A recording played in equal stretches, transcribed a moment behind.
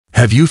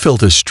Have you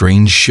felt a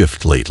strange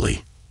shift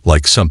lately,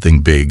 like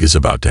something big is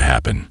about to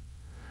happen?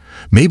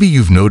 Maybe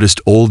you've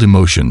noticed old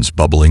emotions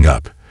bubbling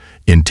up,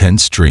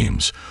 intense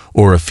dreams,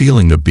 or a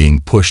feeling of being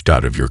pushed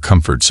out of your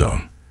comfort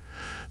zone.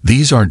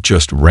 These aren't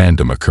just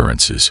random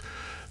occurrences.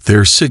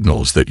 They're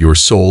signals that your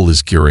soul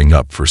is gearing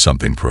up for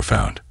something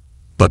profound.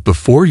 But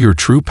before your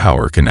true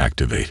power can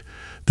activate,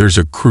 there's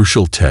a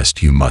crucial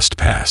test you must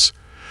pass.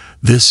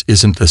 This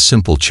isn't a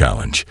simple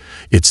challenge.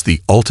 It's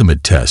the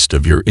ultimate test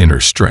of your inner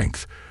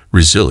strength,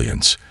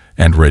 resilience,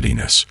 and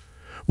readiness.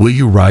 Will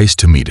you rise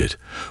to meet it,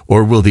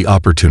 or will the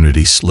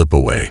opportunity slip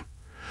away?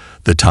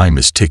 The time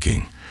is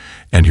ticking,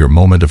 and your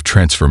moment of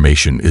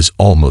transformation is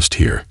almost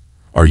here.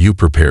 Are you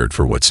prepared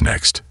for what's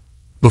next?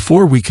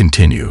 Before we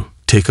continue,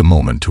 take a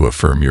moment to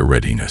affirm your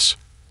readiness.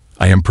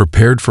 I am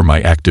prepared for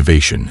my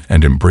activation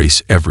and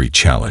embrace every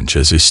challenge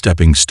as a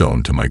stepping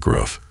stone to my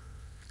growth.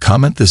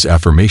 Comment this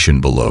affirmation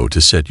below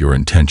to set your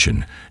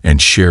intention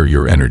and share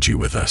your energy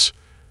with us.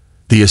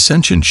 The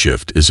Ascension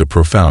shift is a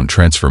profound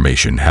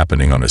transformation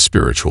happening on a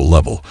spiritual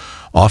level,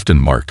 often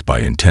marked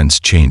by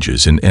intense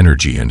changes in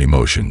energy and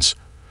emotions.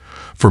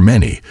 For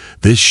many,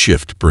 this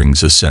shift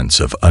brings a sense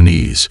of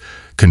unease,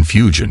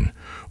 confusion,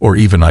 or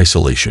even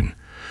isolation,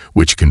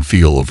 which can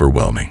feel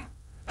overwhelming.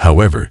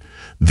 However,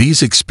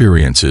 these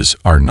experiences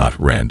are not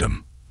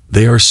random.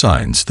 They are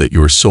signs that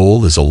your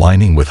soul is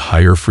aligning with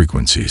higher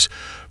frequencies,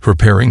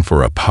 preparing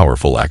for a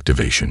powerful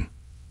activation.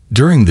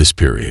 During this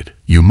period,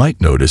 you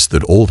might notice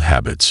that old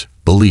habits,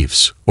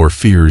 beliefs, or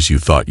fears you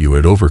thought you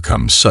had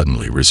overcome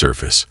suddenly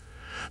resurface.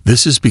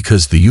 This is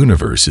because the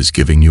universe is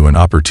giving you an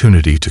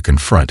opportunity to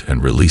confront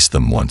and release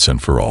them once and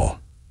for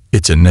all.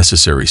 It's a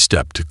necessary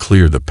step to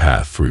clear the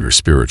path for your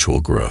spiritual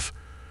growth.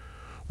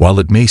 While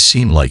it may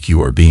seem like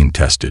you are being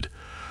tested,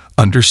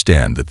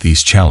 understand that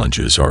these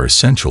challenges are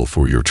essential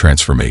for your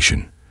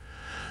transformation.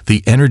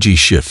 The energy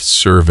shifts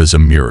serve as a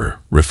mirror,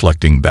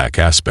 reflecting back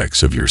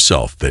aspects of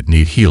yourself that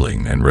need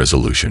healing and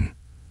resolution.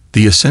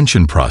 The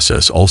ascension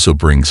process also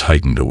brings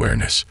heightened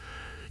awareness.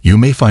 You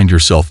may find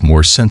yourself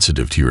more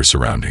sensitive to your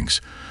surroundings,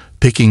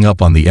 picking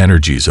up on the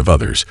energies of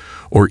others,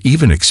 or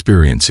even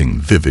experiencing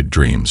vivid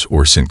dreams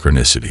or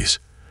synchronicities.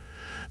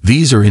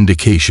 These are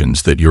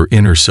indications that your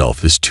inner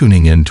self is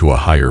tuning into a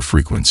higher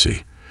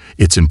frequency.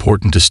 It's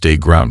important to stay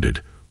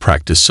grounded,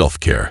 practice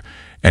self-care,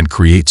 and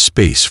create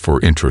space for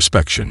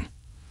introspection.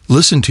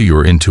 Listen to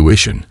your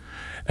intuition,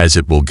 as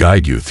it will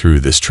guide you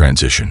through this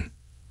transition.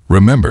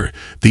 Remember,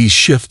 these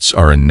shifts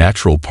are a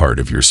natural part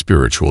of your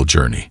spiritual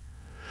journey.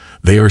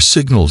 They are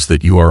signals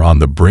that you are on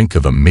the brink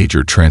of a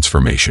major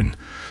transformation,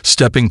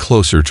 stepping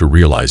closer to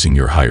realizing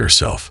your higher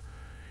self.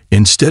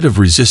 Instead of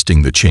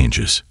resisting the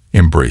changes,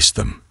 embrace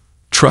them.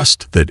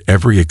 Trust that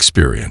every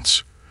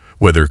experience,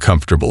 whether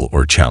comfortable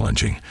or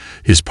challenging,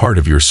 is part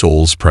of your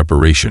soul's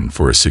preparation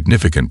for a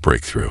significant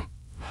breakthrough.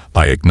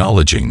 By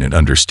acknowledging and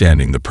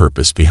understanding the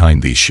purpose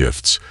behind these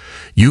shifts,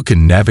 you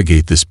can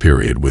navigate this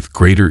period with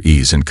greater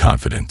ease and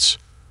confidence.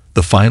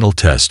 The final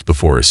test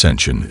before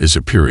ascension is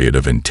a period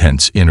of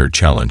intense inner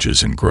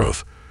challenges and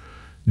growth.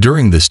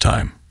 During this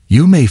time,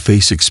 you may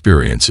face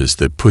experiences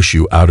that push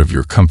you out of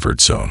your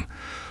comfort zone,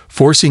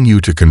 forcing you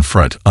to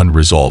confront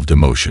unresolved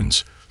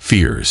emotions,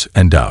 fears,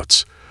 and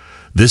doubts.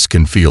 This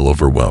can feel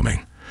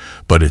overwhelming,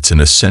 but it's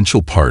an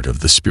essential part of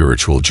the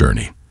spiritual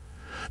journey.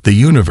 The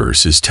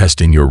universe is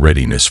testing your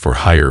readiness for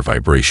higher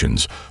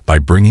vibrations by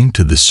bringing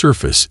to the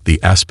surface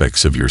the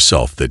aspects of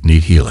yourself that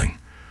need healing.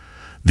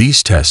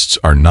 These tests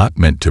are not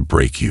meant to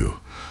break you,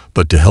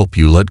 but to help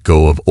you let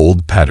go of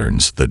old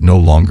patterns that no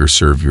longer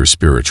serve your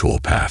spiritual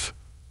path.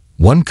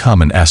 One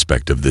common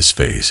aspect of this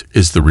phase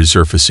is the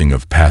resurfacing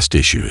of past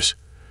issues.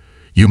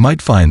 You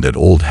might find that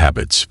old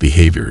habits,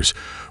 behaviors,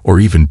 or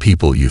even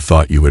people you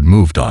thought you had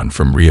moved on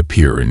from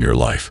reappear in your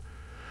life.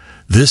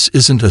 This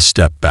isn't a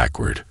step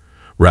backward.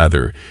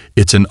 Rather,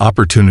 it's an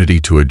opportunity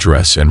to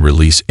address and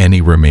release any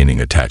remaining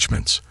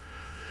attachments.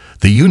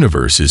 The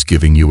universe is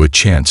giving you a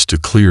chance to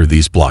clear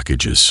these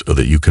blockages so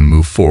that you can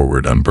move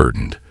forward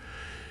unburdened.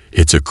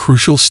 It's a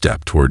crucial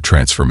step toward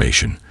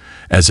transformation,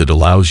 as it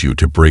allows you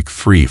to break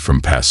free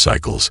from past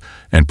cycles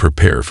and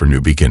prepare for new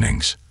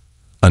beginnings.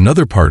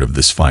 Another part of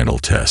this final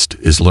test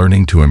is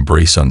learning to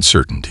embrace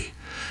uncertainty.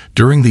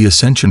 During the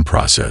ascension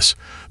process,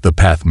 the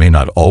path may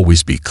not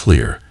always be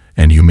clear,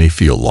 and you may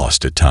feel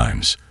lost at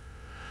times.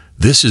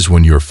 This is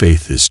when your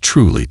faith is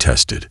truly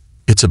tested.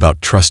 It's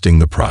about trusting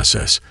the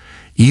process,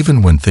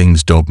 even when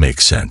things don't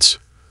make sense.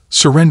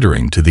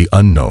 Surrendering to the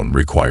unknown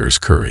requires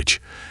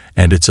courage,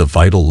 and it's a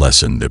vital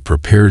lesson that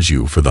prepares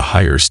you for the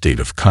higher state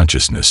of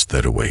consciousness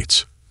that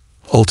awaits.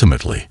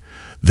 Ultimately,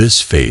 this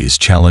phase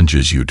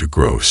challenges you to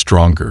grow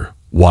stronger,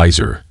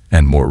 wiser,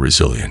 and more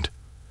resilient.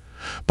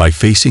 By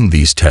facing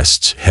these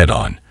tests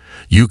head-on,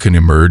 you can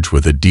emerge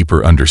with a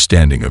deeper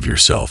understanding of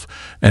yourself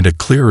and a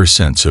clearer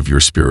sense of your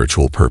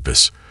spiritual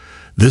purpose.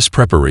 This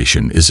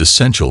preparation is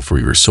essential for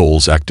your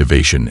soul's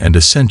activation and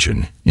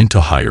ascension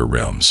into higher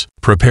realms.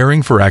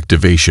 Preparing for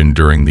activation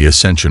during the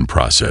ascension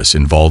process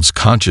involves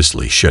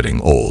consciously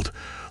shedding old,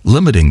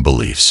 limiting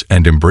beliefs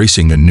and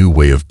embracing a new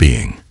way of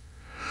being.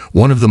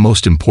 One of the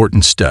most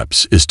important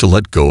steps is to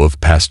let go of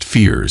past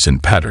fears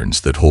and patterns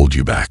that hold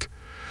you back.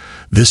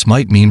 This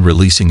might mean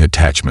releasing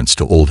attachments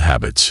to old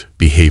habits,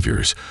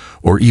 behaviors,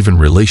 or even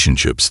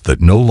relationships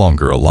that no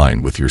longer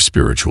align with your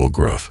spiritual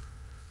growth.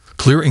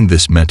 Clearing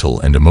this mental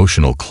and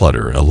emotional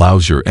clutter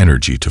allows your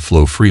energy to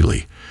flow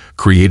freely,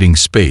 creating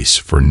space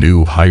for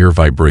new, higher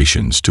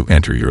vibrations to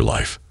enter your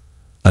life.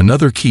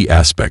 Another key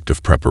aspect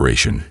of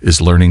preparation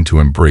is learning to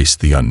embrace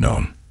the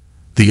unknown.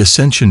 The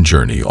ascension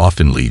journey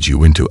often leads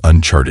you into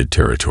uncharted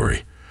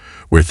territory,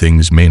 where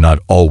things may not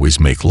always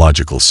make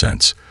logical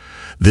sense.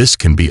 This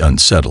can be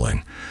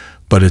unsettling,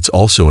 but it's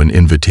also an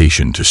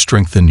invitation to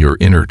strengthen your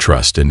inner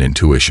trust and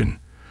intuition.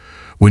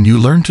 When you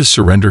learn to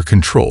surrender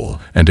control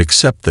and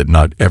accept that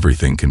not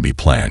everything can be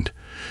planned,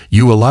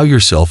 you allow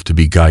yourself to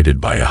be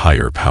guided by a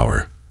higher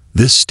power.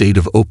 This state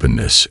of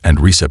openness and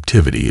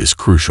receptivity is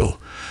crucial,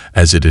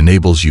 as it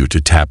enables you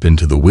to tap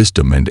into the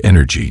wisdom and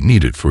energy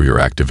needed for your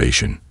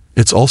activation.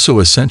 It's also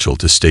essential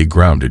to stay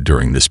grounded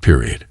during this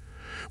period.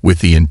 With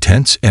the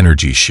intense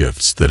energy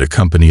shifts that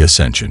accompany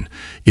ascension,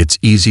 it's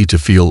easy to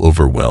feel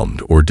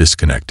overwhelmed or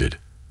disconnected.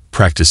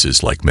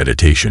 Practices like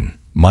meditation,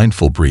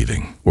 mindful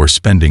breathing, or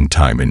spending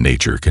time in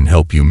nature can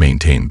help you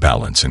maintain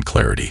balance and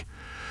clarity.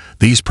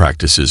 These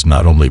practices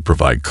not only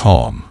provide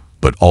calm,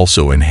 but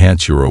also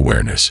enhance your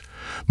awareness,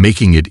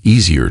 making it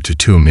easier to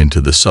tune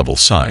into the subtle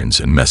signs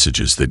and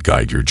messages that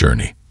guide your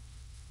journey.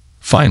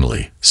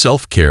 Finally,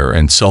 self-care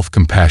and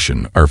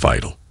self-compassion are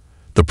vital.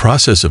 The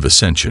process of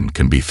ascension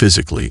can be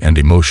physically and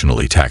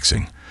emotionally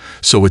taxing,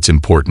 so it's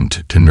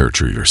important to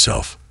nurture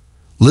yourself.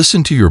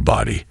 Listen to your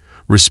body,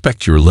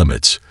 respect your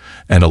limits,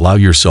 and allow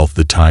yourself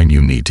the time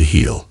you need to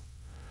heal.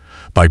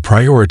 By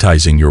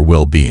prioritizing your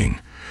well-being,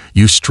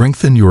 you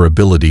strengthen your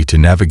ability to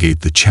navigate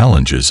the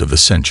challenges of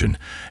ascension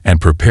and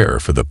prepare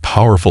for the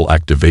powerful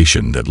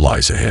activation that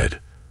lies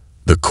ahead.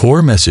 The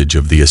core message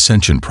of the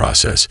ascension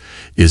process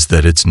is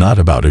that it's not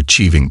about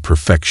achieving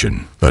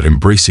perfection, but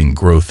embracing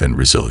growth and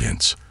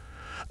resilience.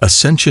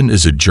 Ascension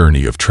is a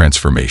journey of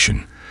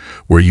transformation,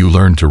 where you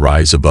learn to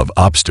rise above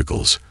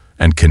obstacles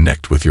and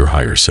connect with your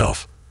higher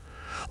self.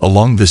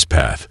 Along this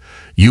path,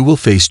 you will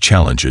face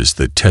challenges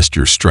that test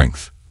your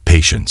strength,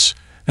 patience,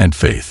 and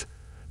faith.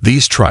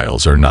 These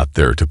trials are not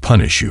there to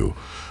punish you,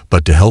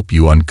 but to help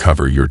you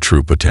uncover your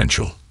true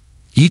potential.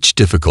 Each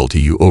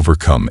difficulty you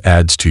overcome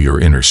adds to your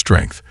inner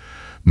strength,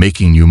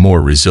 making you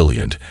more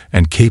resilient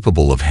and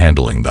capable of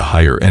handling the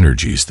higher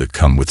energies that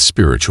come with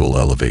spiritual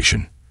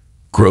elevation.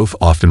 Growth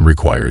often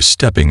requires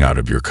stepping out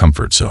of your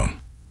comfort zone.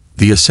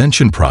 The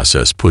ascension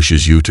process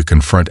pushes you to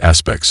confront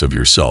aspects of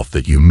yourself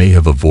that you may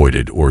have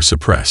avoided or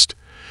suppressed.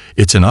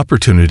 It's an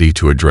opportunity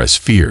to address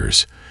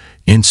fears,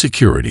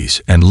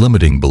 insecurities, and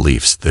limiting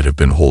beliefs that have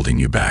been holding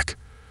you back.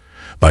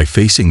 By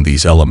facing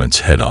these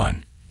elements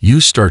head-on,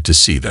 you start to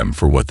see them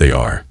for what they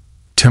are: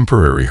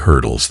 temporary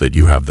hurdles that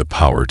you have the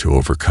power to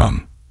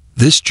overcome.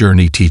 This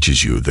journey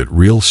teaches you that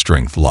real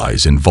strength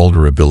lies in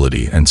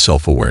vulnerability and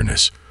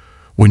self-awareness.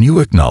 When you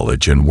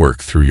acknowledge and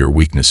work through your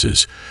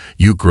weaknesses,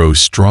 you grow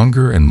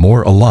stronger and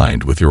more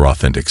aligned with your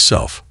authentic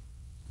self.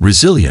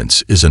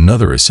 Resilience is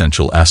another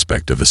essential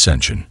aspect of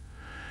ascension.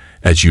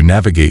 As you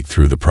navigate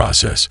through the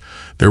process,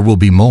 there will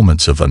be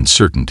moments of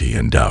uncertainty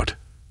and doubt.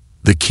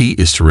 The key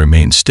is to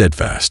remain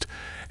steadfast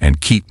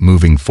and keep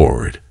moving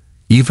forward,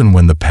 even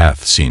when the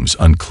path seems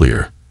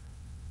unclear.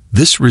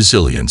 This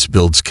resilience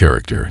builds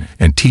character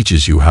and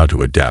teaches you how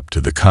to adapt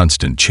to the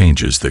constant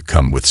changes that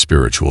come with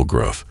spiritual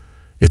growth.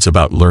 It's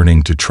about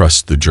learning to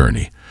trust the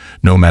journey,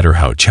 no matter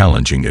how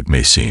challenging it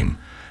may seem,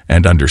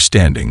 and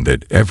understanding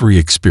that every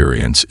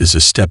experience is a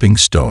stepping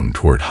stone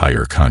toward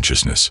higher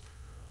consciousness.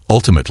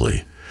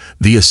 Ultimately,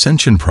 the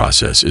ascension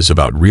process is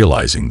about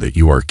realizing that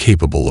you are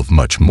capable of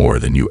much more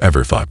than you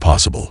ever thought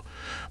possible.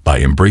 By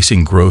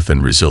embracing growth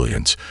and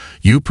resilience,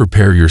 you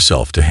prepare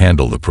yourself to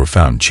handle the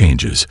profound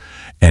changes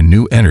and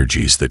new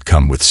energies that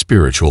come with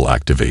spiritual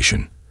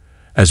activation.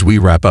 As we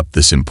wrap up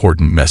this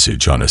important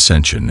message on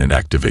ascension and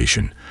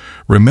activation,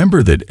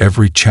 remember that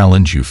every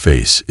challenge you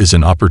face is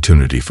an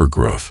opportunity for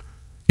growth.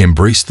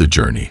 Embrace the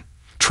journey,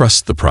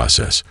 trust the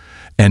process,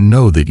 and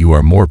know that you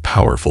are more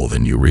powerful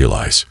than you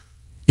realize.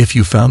 If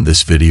you found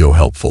this video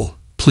helpful,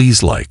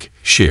 please like,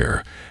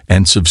 share,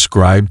 and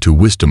subscribe to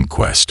Wisdom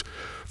Quest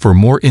for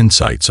more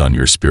insights on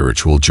your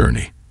spiritual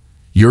journey.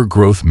 Your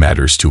growth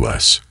matters to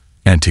us,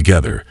 and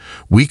together,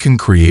 we can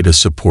create a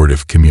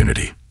supportive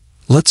community.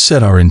 Let's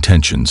set our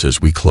intentions as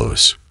we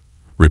close.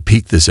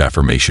 Repeat this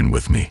affirmation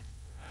with me.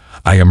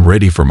 I am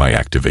ready for my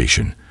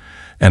activation,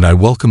 and I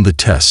welcome the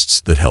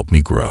tests that help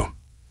me grow.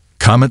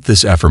 Comment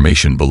this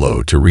affirmation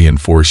below to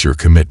reinforce your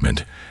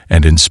commitment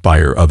and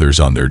inspire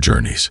others on their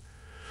journeys.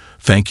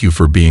 Thank you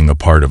for being a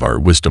part of our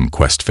Wisdom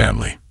Quest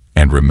family.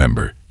 And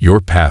remember,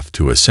 your path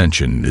to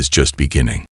ascension is just beginning.